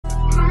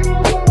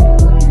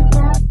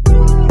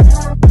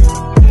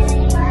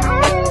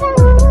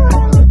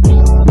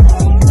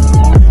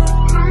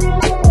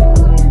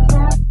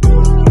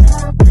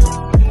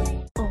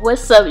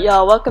What's up,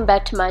 y'all? Welcome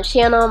back to my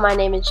channel. My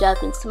name is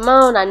Jasmine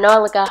Simone. I know I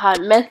look a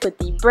hot mess with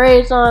the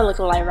braids on,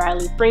 looking like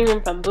Riley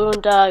Freeman from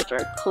Boondocks or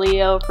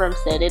Cleo from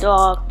Set It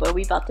Off, but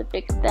we about to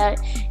fix that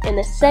in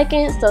a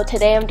second. So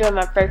today I'm doing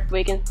my first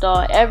wig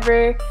install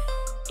ever,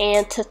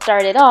 and to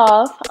start it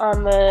off,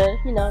 I'm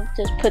gonna,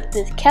 just put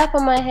this cap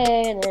on my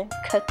head and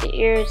cut the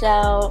ears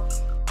out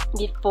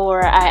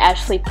before I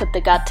actually put the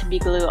Got To Be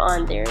glue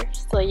on there.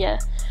 So yeah.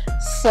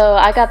 So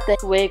I got the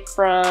wig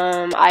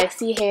from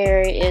ISEE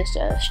hair. It's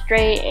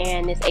straight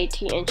and it's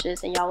 18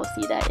 inches, and y'all will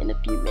see that in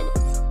a few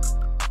minutes.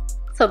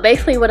 So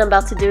basically what I'm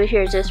about to do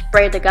here is just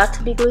spray the Got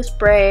To Be glue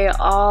spray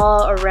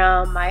all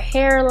around my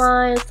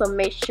hairline, so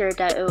make sure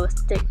that it will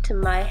stick to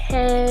my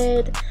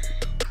head.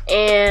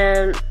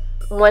 And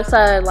once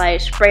I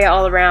spray it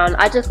all around,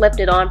 I just left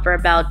it on for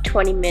about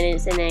 20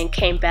 minutes and then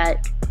came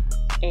back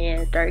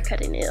and started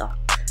cutting it off.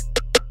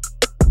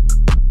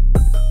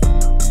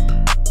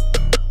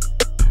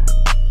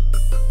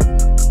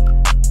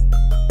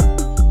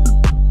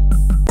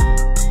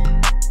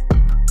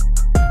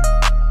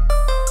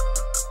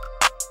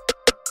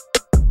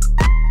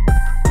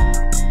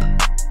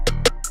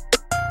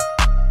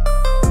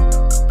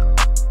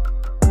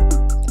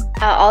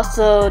 I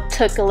also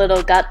took a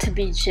little Got To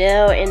Be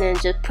gel and then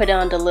just put it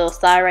on the little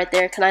side right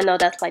there, because I know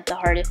that's like the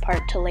hardest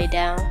part to lay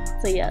down.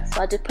 So yeah,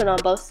 so I just put it on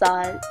both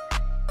sides.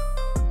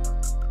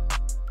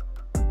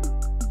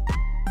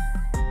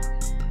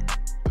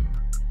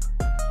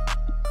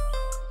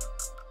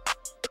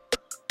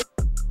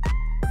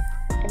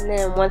 And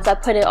then once I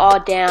put it all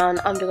down,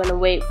 I'm just gonna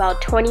wait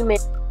about 20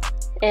 minutes.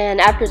 And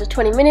after the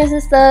 20 minutes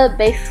is up,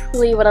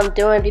 basically what I'm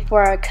doing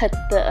before I cut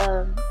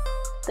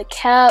the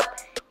cap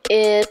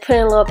is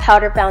putting a little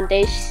powder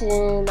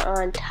foundation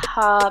on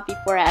top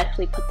before I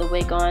actually put the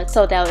wig on,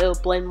 so that it will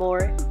blend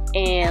more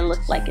and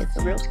look like it's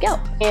a real scalp.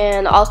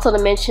 And also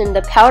to mention,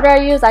 the powder I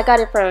use, I got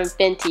it from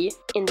Fenty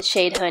in the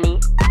shade Honey.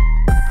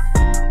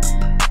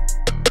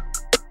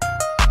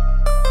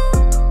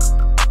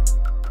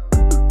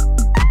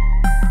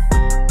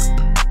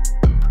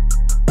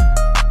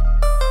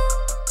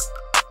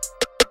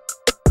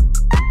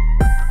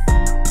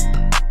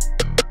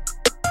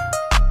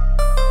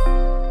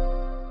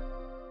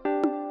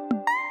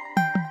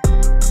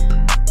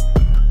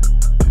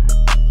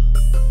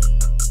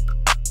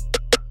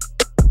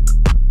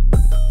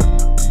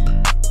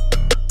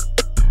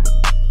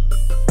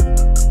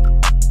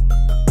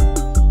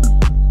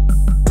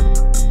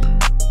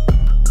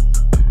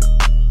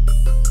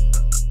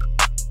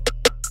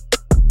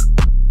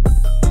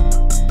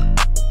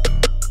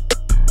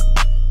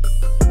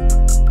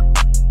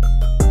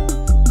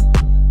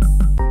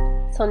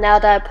 So now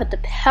that I put the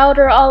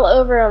powder all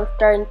over, I'm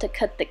starting to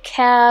cut the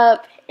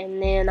cap,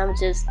 and then I'm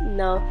just,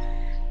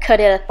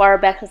 cut it as far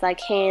back as I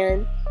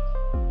can,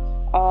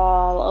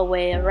 all the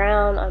way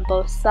around on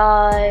both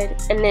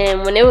sides. And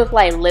then when it was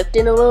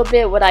lifting a little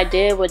bit, what I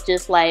did was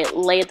just lay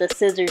the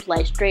scissors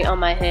straight on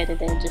my head and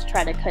then just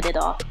try to cut it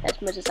off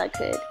as much as I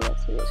could.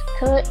 So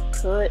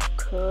just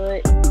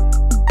cut.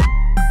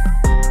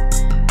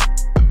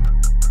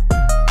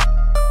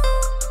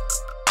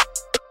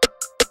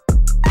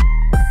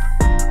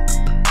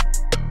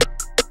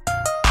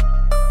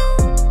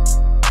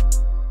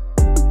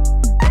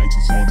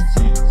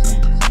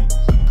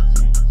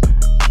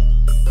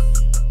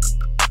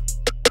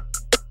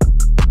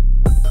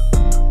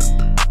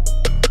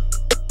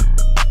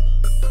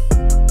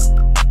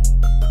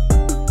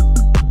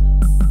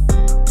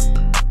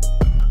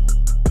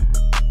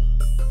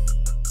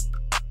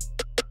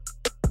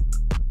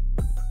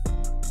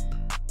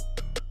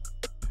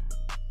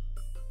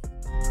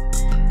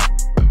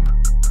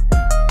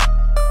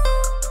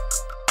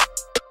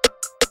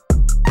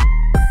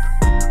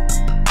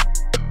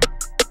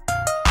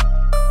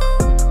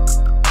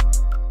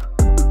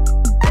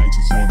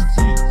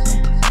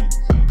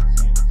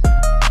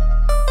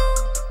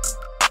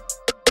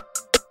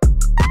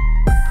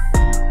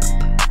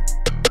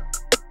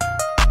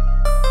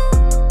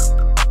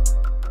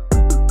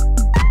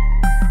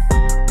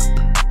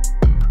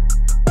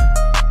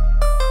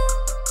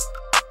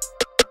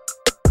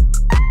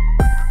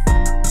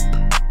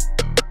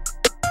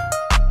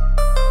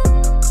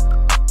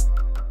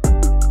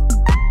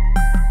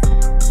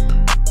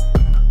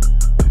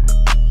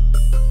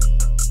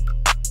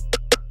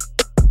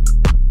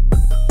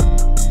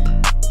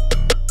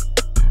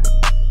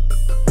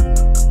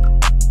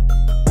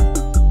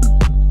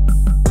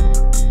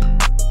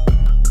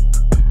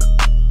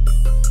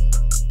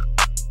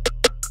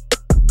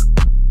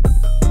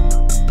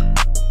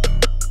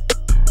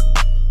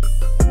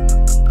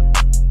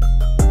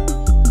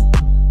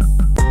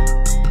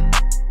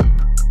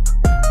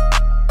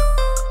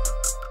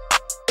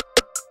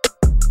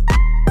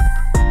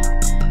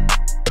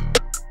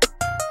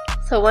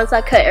 So once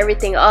I cut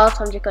everything off,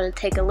 I'm just going to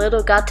take a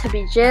little Got To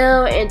Be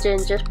gel and then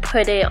just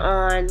put it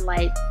on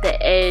the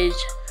edge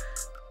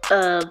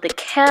of the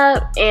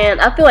cap, and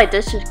I feel like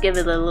this just gives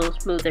it a little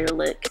smoother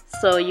look,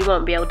 so you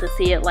won't be able to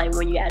see it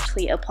when you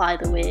actually apply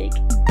the wig.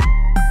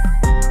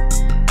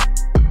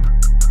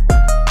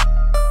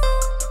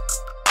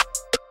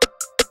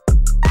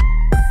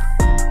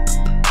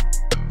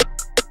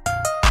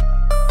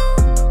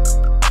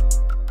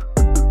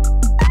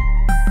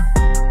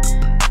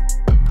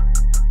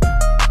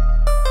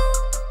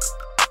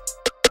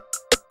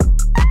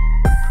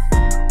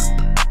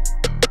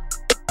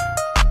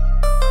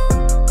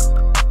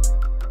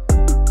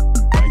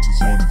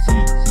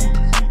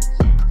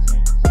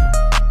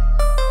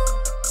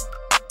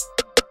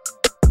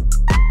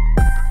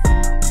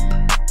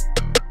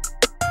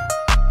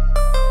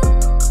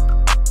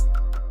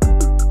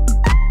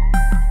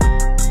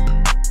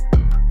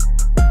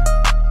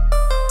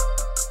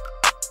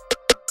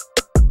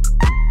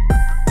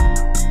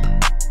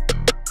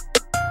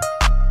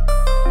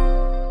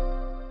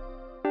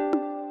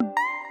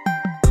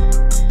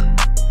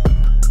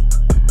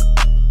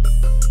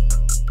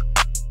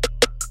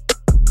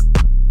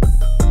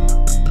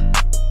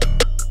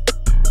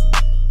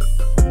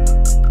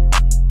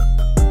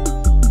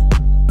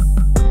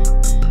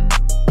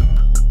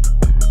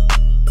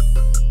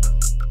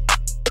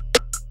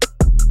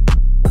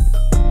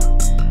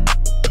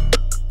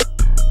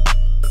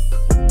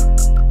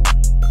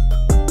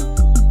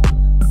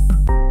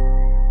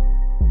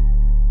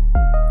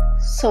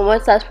 So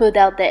once I smoothed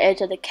out the edge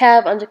of the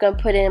cap, I'm just going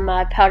to put in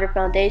my powder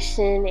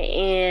foundation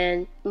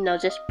and,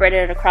 just spread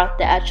it across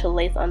the actual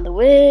lace on the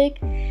wig.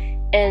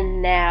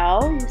 And now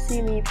you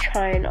see me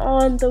trying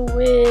on the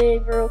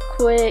wig real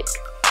quick.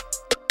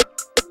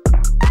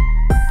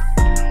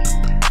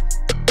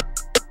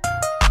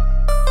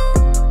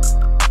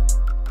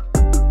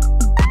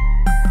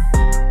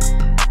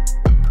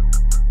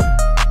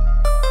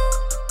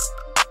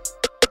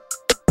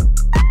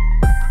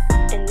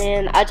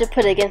 And I just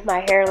put it against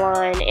my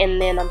hairline, and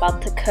then I'm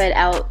about to cut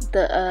out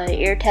the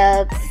ear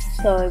tabs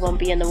so it won't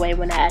be in the way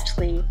when I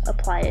actually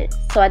apply it.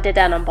 So I did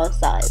that on both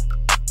sides.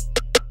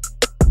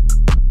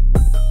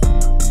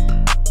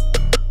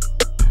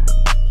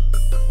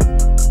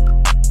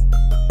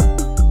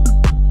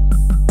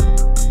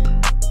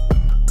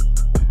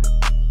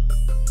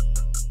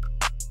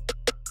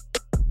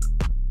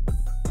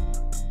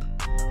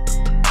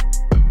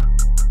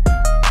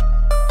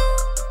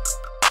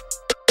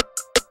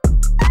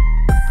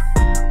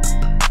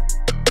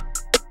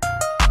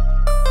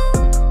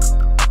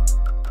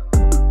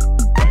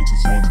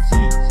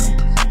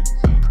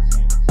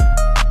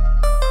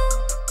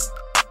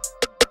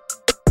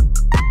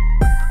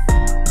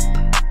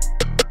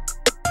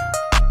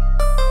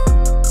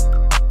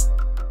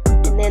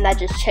 I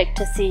just checked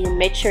to see and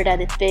make sure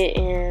that it fit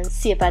and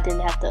see if I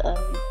didn't have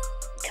to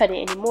cut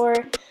it anymore.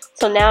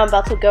 So now I'm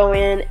about to go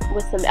in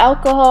with some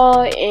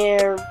alcohol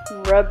and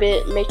rub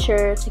it, make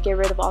sure to get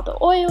rid of all the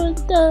oil and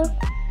stuff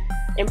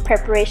in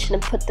preparation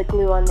to put the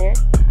glue on there.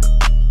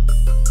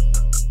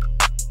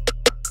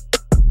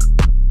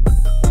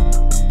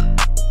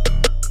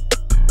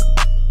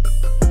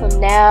 So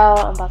now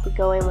I'm about to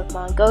go in with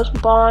my Ghost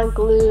Bond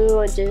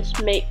glue and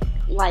just make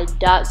like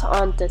dots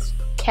on this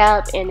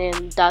cap and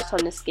then dots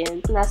on the skin.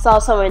 And I saw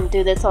someone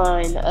do this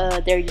on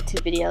their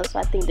YouTube video, so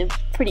I think they're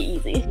pretty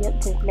easy.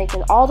 Yep, just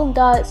making all them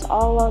dots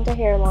all along the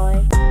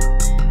hairline.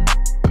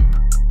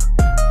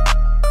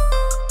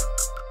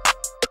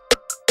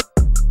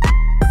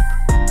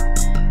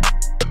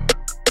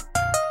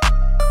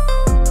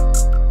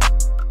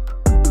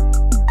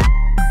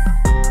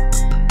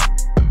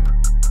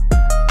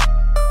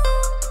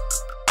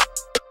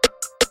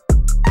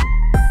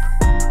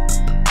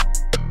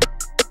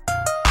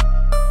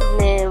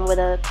 With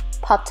a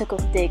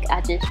popsicle stick,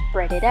 I just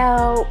spread it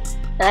out.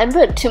 And I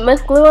didn't put too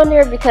much glue on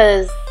there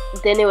because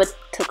then it would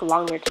take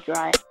longer to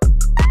dry.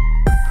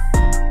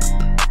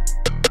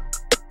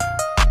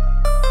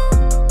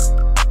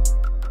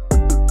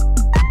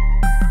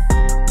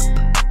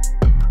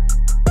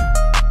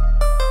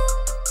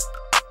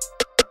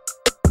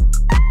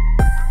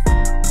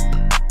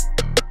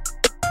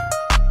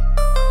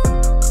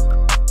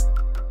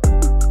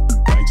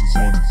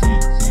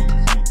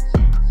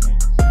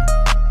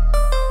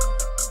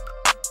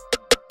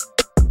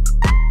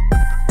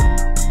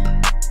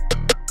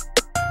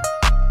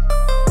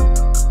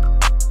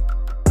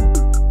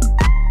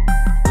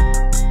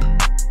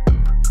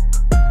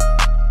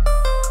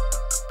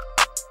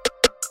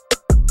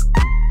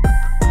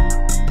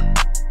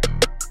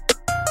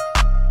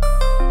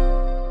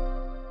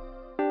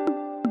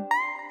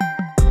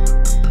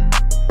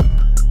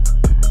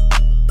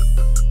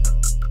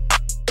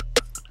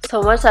 So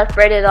once I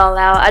spread it all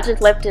out, I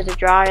just left it to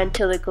dry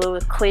until the glue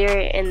was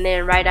clear, and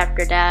then right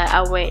after that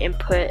I went and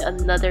put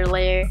another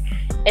layer,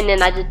 and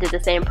then I just did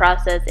the same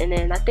process, and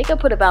then I think I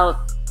put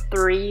about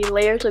 3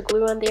 layers of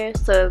glue on there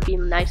so it'll be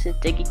nice and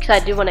sticky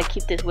because I do want to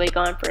keep this wig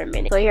on for a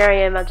minute. So here I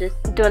am, I'm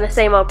just doing the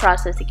same old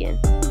process again.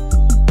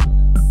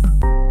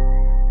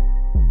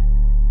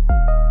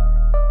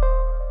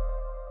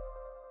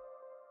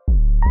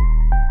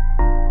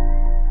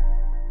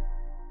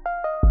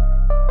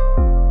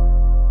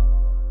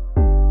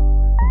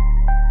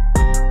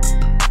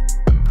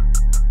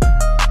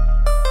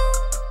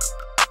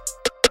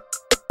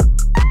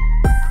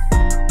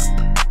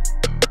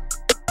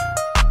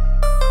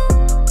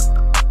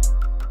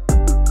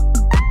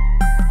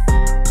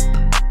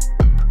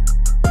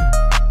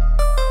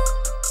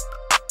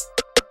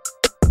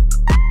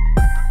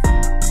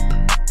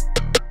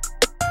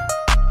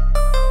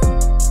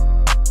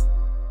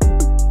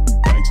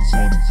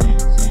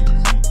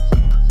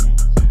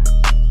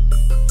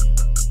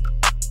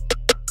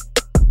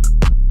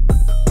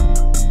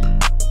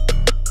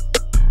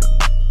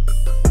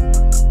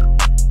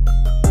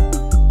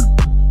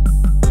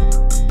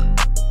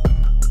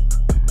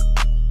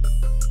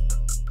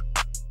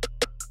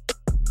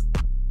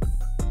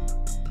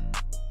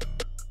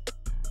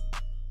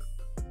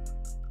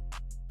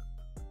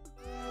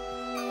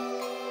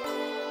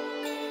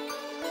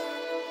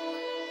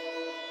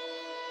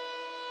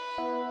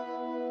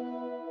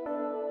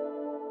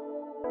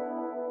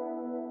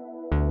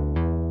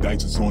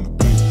 Digits on the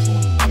beat.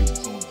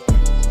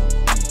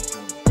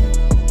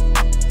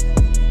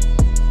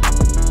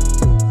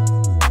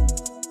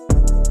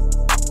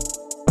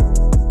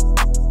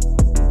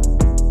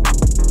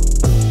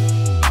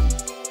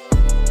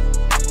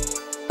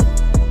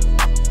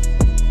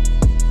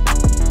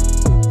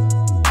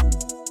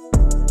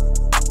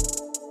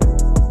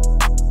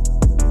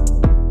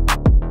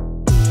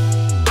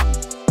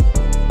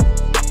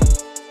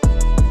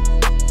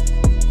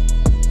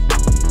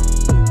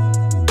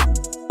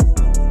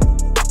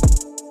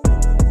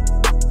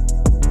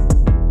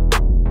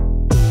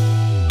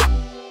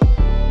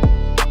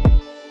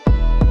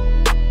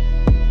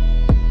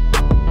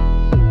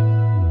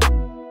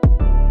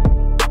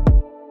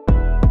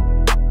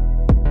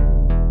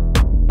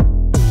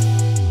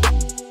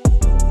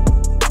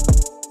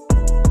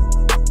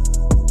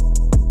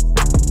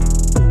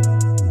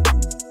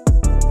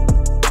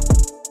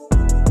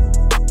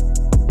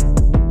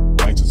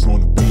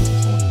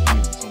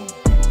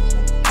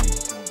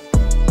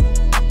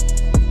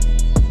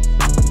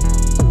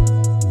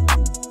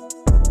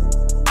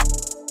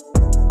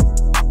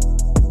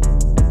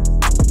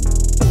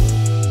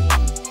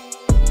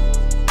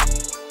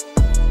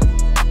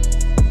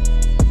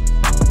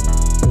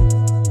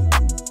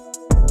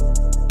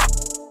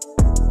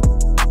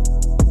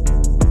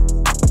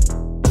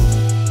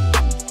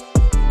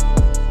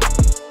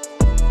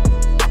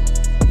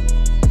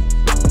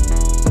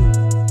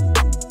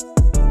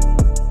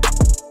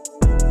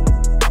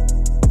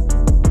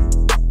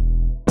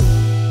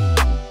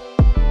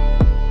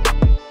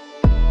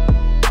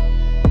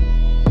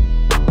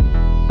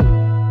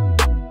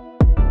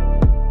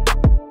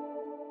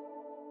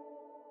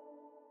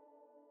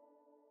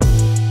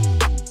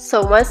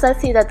 So once I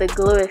see that the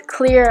glue is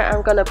clear,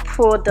 I'm gonna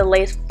pull the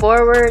lace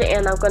forward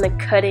and I'm gonna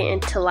cut it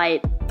into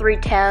like 3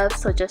 tabs,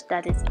 so just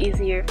that it's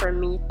easier for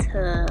me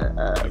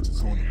to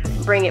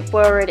bring it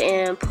forward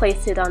and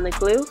place it on the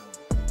glue.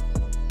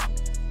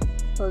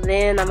 So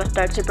then I'm gonna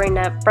start to bring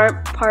that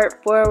front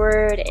part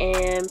forward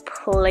and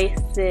place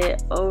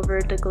it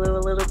over the glue a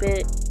little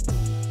bit.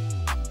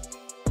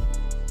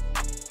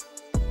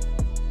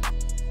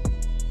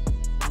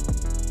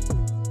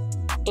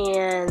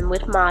 And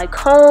with my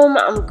comb,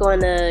 I'm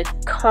going to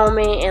comb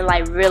it and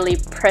like really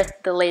press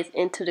the lace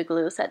into the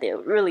glue so that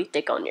it'll really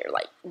stick on there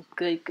like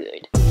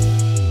good.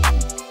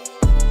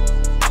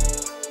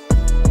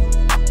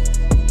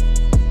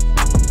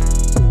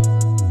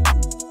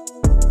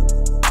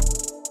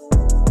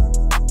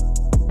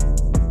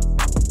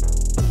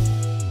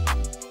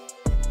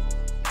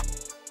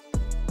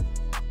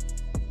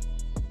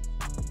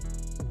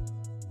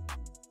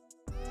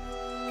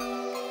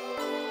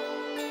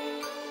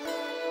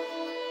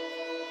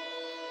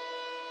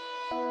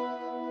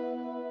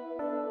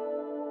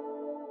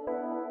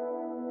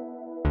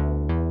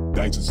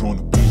 On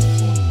the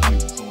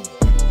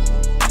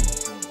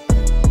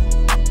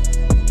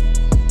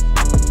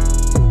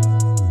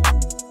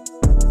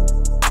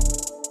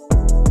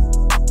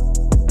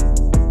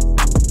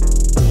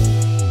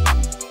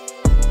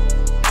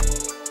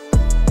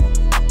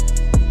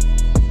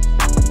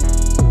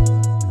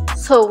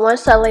So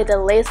once I lay the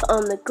lace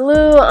on the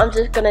glue, I'm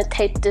just gonna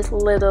take this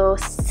little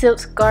silk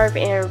scarf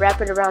and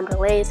wrap it around the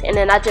lace, and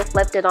then I just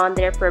left it on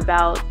there for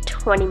about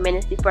 20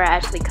 minutes before I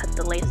actually cut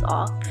the lace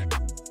off.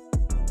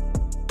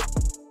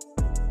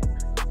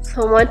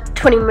 So once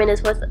 20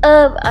 minutes was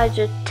up, I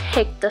just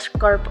take the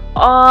scarf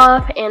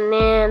off, and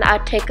then I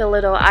take a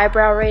little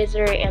eyebrow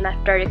razor and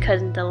I started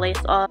cutting the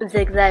lace off,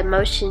 zigzag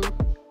motion.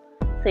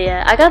 So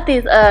yeah, I got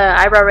these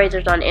eyebrow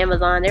razors on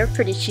Amazon. They were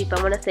pretty cheap.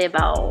 I want to say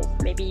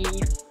about maybe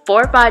 $4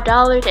 or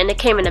 $5, and it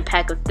came in a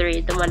pack of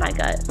 3, the one I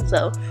got.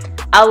 So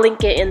I'll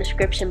link it in the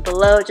description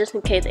below just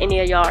in case any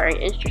of y'all are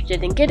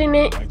interested in getting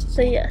it.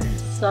 So yeah,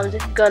 so I'm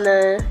just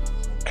gonna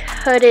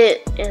cut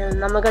it,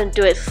 and I'm gonna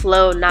do it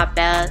slow, not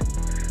fast.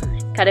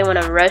 I didn't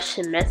want to rush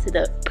and mess it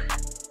up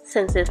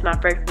since it's my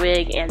first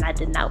wig and I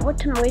did not want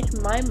to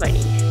waste my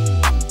money.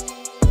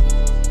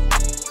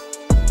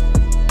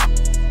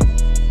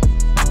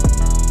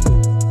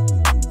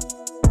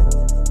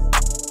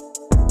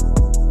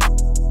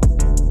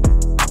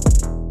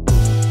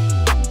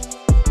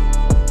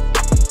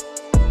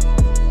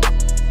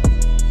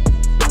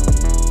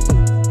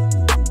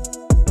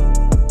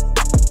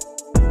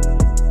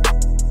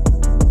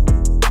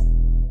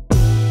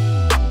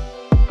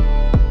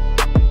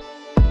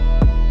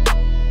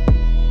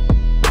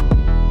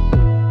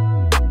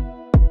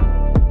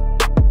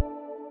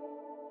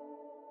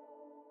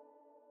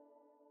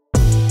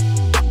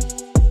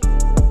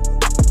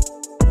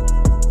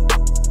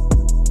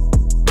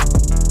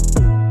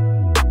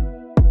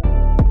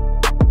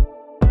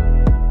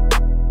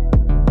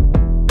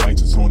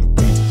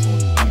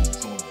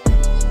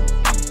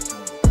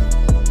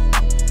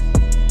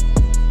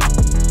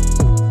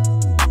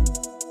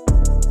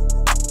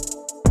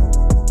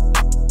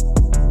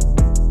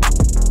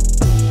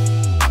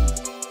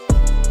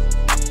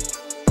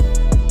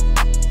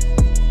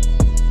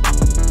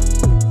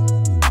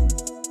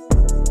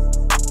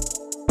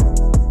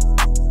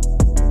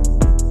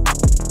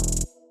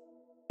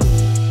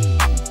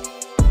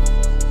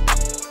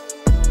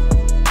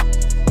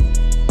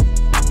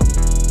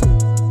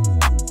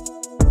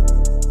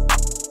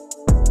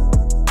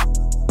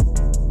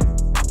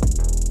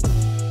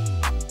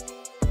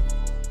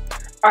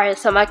 Alright,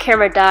 so my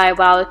camera died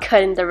while I was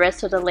cutting the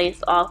rest of the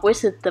lace off,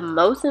 which is the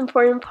most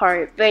important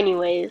part. But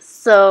anyways,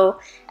 so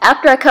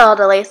after I cut all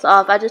the lace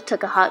off, I just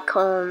took a hot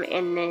comb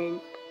and then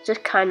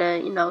just kind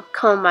of, you know,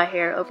 comb my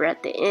hair over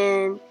at the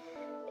end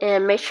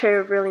and make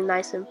sure it's really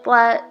nice and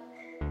flat.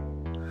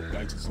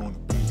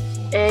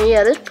 And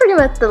yeah, this is pretty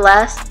much the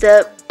last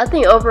step. I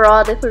think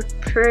overall this was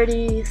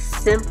pretty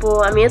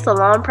simple. I mean, it's a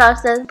long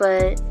process,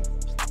 but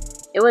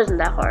it wasn't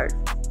that hard.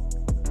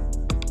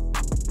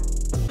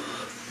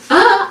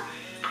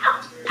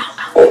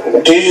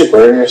 Did you just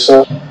burn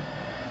yourself?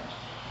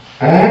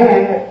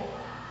 Yeah,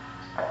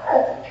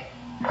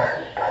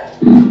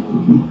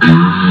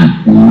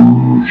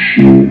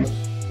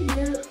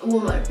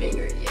 with my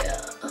finger, yeah.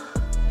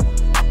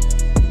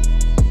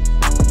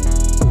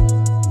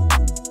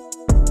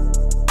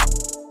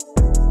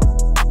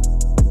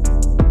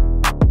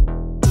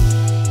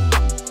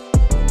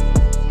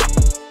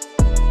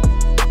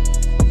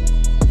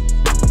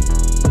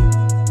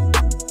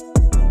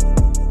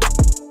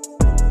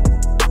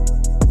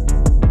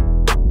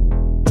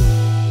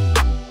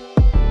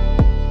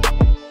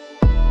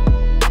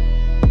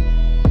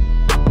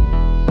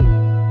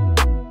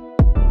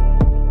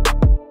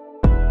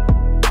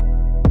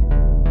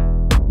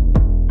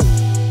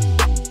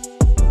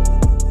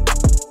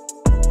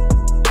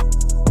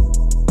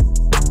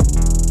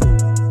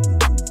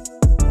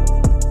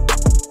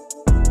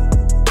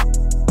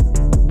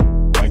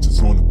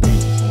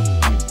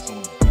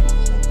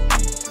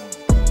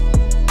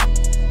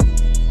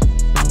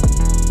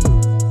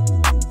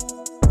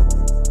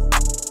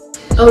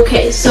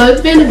 Okay, so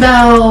it's been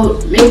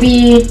about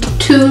maybe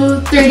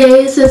 2-3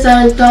 days since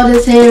I installed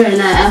this hair,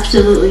 and I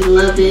absolutely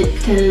love it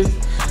because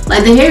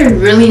like the hair is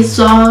really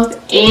soft,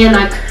 and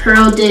I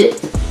curled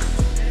it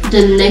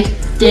the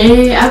next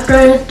day after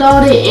I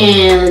installed it,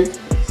 and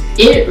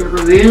it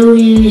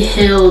really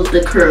held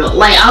the curl.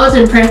 Like I was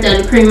impressed that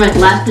it pretty much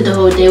lasted the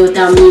whole day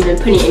without me even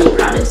putting any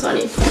products on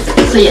it.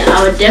 So yeah,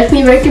 I would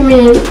definitely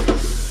recommend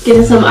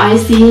getting some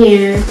ISEE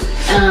hair.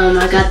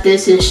 I got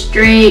this in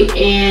straight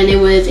and it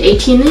was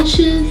 18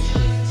 inches.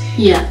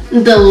 Yeah,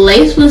 the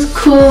lace was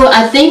cool.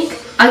 I think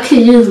I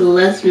could use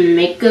less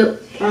makeup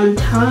on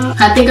top.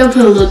 I think I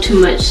put a little too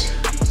much.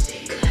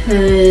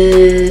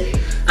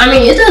 I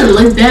mean, it doesn't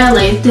look bad,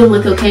 like it still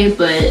look okay,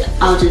 but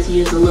I'll just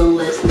use a little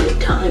less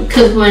next time.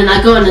 Cause when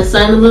I go in the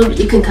sun a little bit,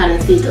 you can kind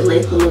of see the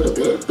lace a little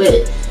bit,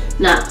 but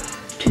not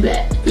too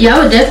bad. Yeah, I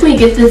would definitely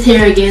get this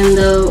hair again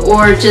though,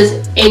 or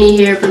just any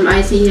hair from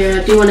ISEE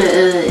hair. I do want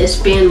to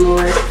expand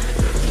more.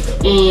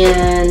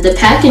 And the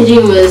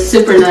packaging was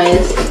super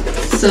nice.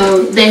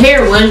 So the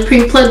hair was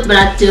pre-plucked, but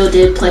I still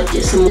did pluck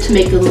it some to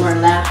make it more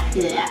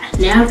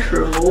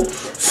natural.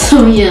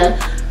 So yeah.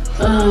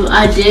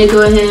 I did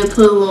go ahead and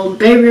put a little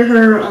baby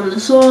hair on the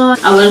side.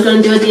 I was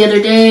gonna do it the other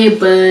day,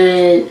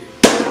 but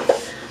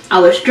I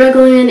was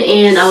struggling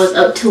and I was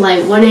up to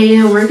like 1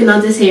 AM working on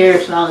this hair,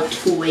 so I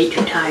was way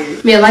too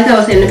tired. Yeah, like I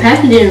was saying, the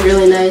packaging is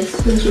really nice.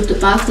 This is what the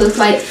box looks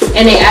like,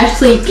 and they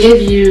actually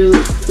give you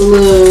a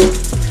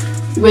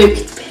little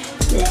wig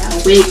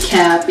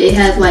cap. It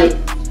has like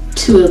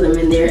 2 of them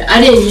in there. I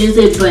didn't use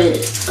it, but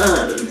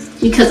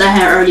because I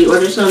had already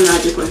ordered some, I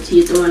just wanted to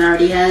use the one I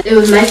already had. It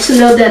was nice to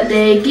know that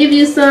they give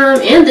you some,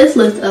 and this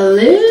looks a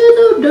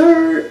little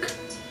dark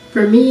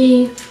for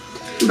me,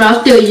 but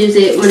I'll still use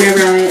it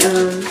whenever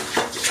I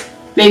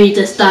maybe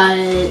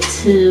decide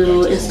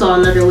to install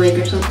another wig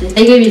or something.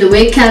 They gave you the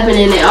wig cap, and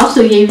then they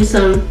also gave you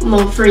some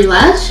more free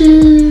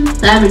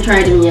lashes. I haven't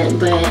tried them yet,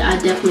 but I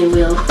definitely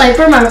will. Like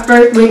for my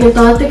first wig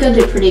install, I think I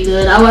did pretty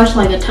good. I watched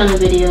like a ton of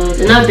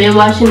videos, and I've been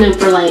watching them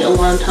for like a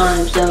long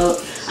time,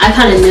 so I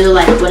kind of knew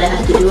like what I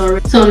had to do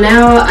already. So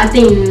now I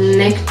think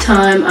next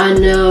time I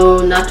know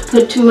not to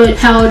put too much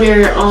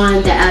powder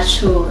on the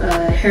actual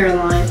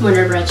hairline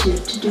whenever I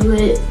choose to do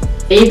it.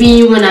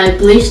 Maybe when I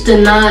bleach the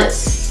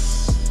knots,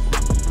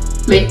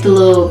 make the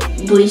little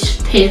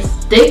bleach paste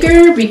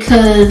thicker,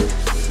 because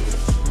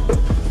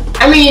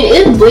I mean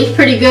it's bleached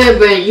pretty good,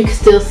 but you can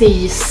still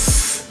see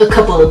a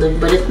couple of them,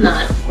 but it's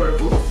not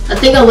horrible. I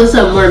think I'll look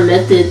up more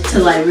method to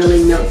like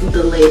really melt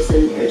the lace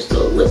in there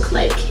so it looks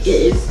like it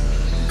is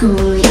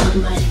going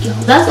on my skin.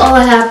 That's all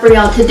I have for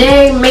y'all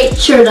today. Make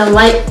sure to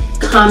like,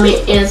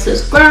 comment, and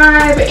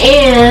subscribe,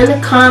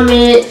 and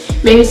comment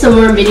maybe some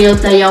more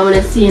videos that y'all want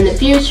to see in the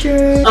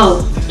future.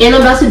 Oh, and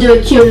I'm about to do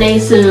a Q&A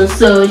soon,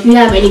 so if you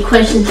have any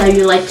questions that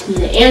you'd like me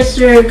to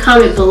answer,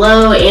 comment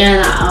below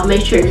and I'll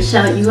make sure to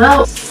shout you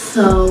out.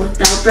 So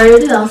without further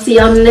ado, I'll see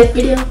y'all in the next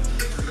video.